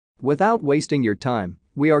Without wasting your time,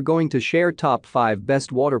 we are going to share top 5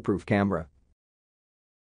 best waterproof camera.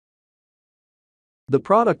 The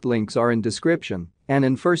product links are in description and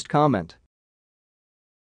in first comment.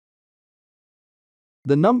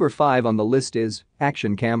 The number 5 on the list is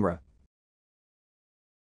Action Camera.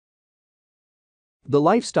 The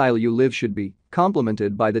lifestyle you live should be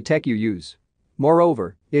complemented by the tech you use.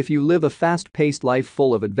 Moreover, if you live a fast-paced life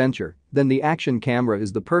full of adventure, then the Action Camera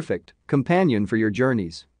is the perfect companion for your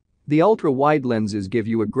journeys. The ultra-wide lenses give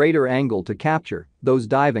you a greater angle to capture those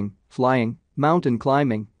diving, flying, mountain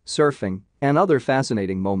climbing, surfing, and other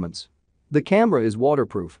fascinating moments. The camera is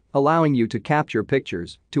waterproof, allowing you to capture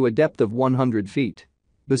pictures to a depth of 100 feet.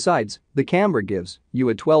 Besides, the camera gives you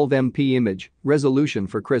a 12MP image resolution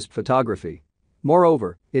for crisp photography.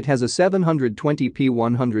 Moreover, it has a 720p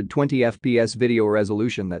 120fps video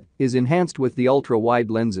resolution that is enhanced with the ultra-wide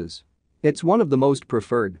lenses. It's one of the most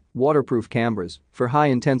preferred waterproof cameras for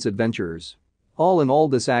high-intense adventurers. All in all,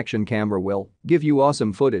 this Action Camera will give you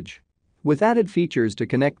awesome footage. With added features to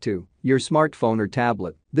connect to your smartphone or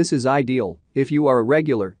tablet, this is ideal if you are a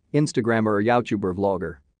regular Instagrammer or YouTuber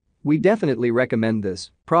vlogger. We definitely recommend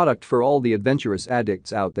this product for all the adventurous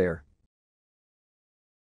addicts out there.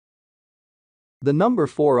 The number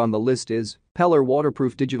 4 on the list is Pelor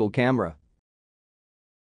Waterproof Digital Camera.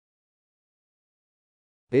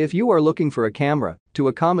 If you are looking for a camera to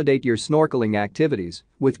accommodate your snorkeling activities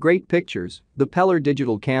with great pictures, the Pelor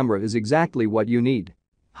digital camera is exactly what you need.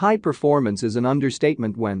 High performance is an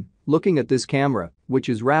understatement when looking at this camera, which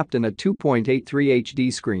is wrapped in a 2.83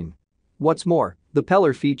 HD screen. What's more, the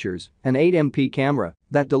Pelor features an 8MP camera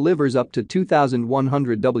that delivers up to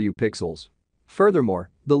 2100W pixels. Furthermore,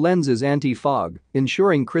 the lens is anti-fog,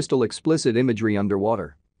 ensuring crystal explicit imagery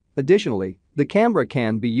underwater. Additionally, the camera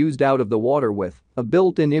can be used out of the water with a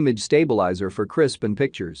built-in image stabilizer for crisp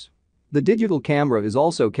pictures. The digital camera is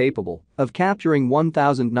also capable of capturing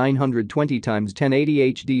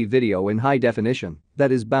 1920x1080 HD video in high definition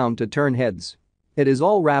that is bound to turn heads. It is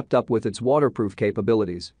all wrapped up with its waterproof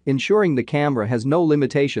capabilities, ensuring the camera has no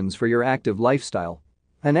limitations for your active lifestyle.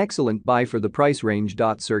 An excellent buy for the price range.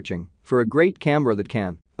 Searching for a great camera that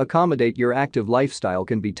can accommodate your active lifestyle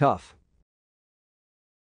can be tough.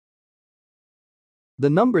 The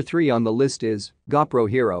number 3 on the list is GoPro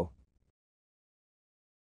Hero.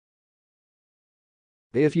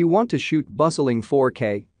 If you want to shoot bustling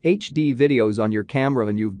 4K HD videos on your camera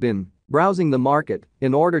and you've been browsing the market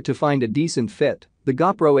in order to find a decent fit, the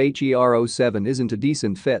GoPro Hero7 isn't a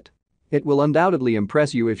decent fit. It will undoubtedly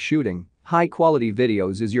impress you if shooting high-quality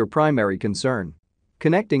videos is your primary concern.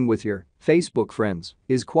 Connecting with your Facebook friends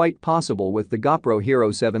is quite possible with the GoPro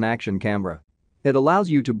Hero7 Action Camera. It allows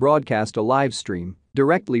you to broadcast a live stream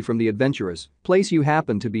directly from the adventurous place you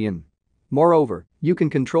happen to be in. Moreover, you can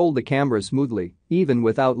control the camera smoothly, even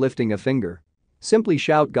without lifting a finger. Simply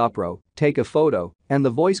shout GoPro, take a photo, and the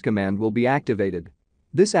voice command will be activated.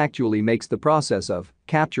 This actually makes the process of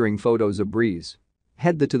capturing photos a breeze.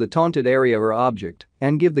 Head to the taunted area or object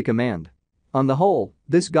and give the command. On the whole,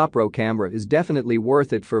 this GoPro camera is definitely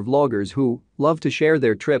worth it for vloggers who love to share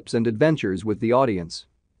their trips and adventures with the audience.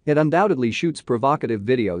 It undoubtedly shoots provocative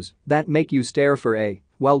videos that make you stare for a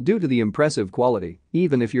while due to the impressive quality,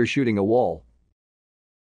 even if you're shooting a wall.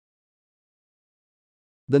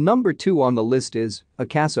 The number 2 on the list is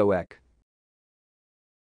Akaso EK.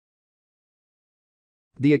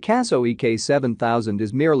 The Akaso EK7000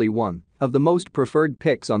 is merely one of the most preferred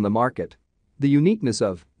picks on the market. The uniqueness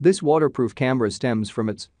of this waterproof camera stems from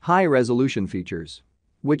its high-resolution features,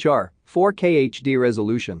 which are 4K HD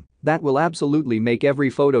resolution that will absolutely make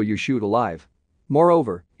every photo you shoot alive.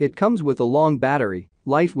 Moreover, it comes with a long battery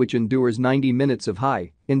life which endures 90 minutes of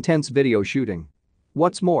high-intense video shooting.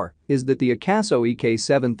 What's more is that the Akaso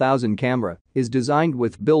EK7000 camera is designed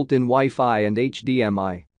with built-in Wi-Fi and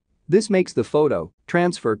HDMI. This makes the photo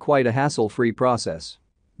transfer quite a hassle-free process.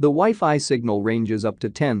 The Wi-Fi signal ranges up to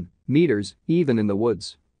 10 meters, even in the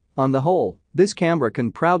woods. On the whole, this camera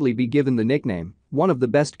can proudly be given the nickname, one of the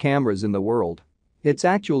best cameras in the world. It's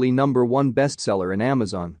actually #1 bestseller in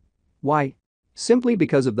Amazon. Why? Simply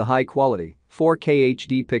because of the high-quality 4K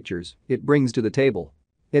HD pictures it brings to the table.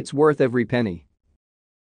 It's worth every penny.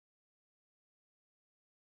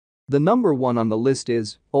 The number 1 on the list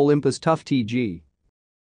is Olympus Tough TG.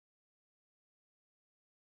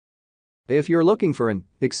 If you're looking for an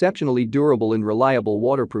exceptionally durable and reliable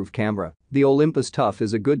waterproof camera, the Olympus Tough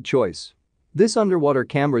is a good choice. This underwater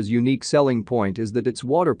camera's unique selling point is that it's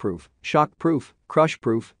waterproof, shockproof,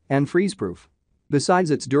 crushproof, and freezeproof.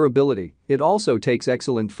 Besides its durability, it also takes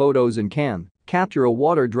excellent photos and can capture a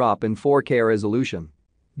water drop in 4K resolution.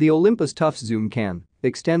 The Olympus Tough Zoom can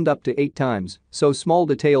extend up to 8 times, so small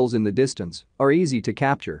details in the distance are easy to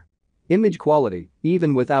capture. Image quality,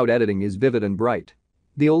 even without editing, is vivid and bright.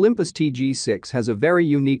 The Olympus TG6 has a very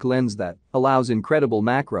unique lens that allows incredible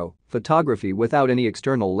macro photography without any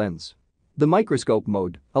external lens. The microscope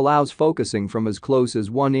mode allows focusing from as close as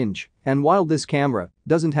 1 inch, and while this camera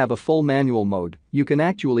doesn't have a full manual mode, you can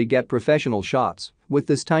actually get professional shots with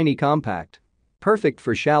this tiny compact. Perfect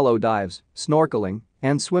for shallow dives, snorkeling,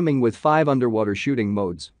 and swimming with 5 underwater shooting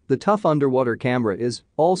modes, the tough underwater camera is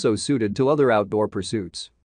also suited to other outdoor pursuits.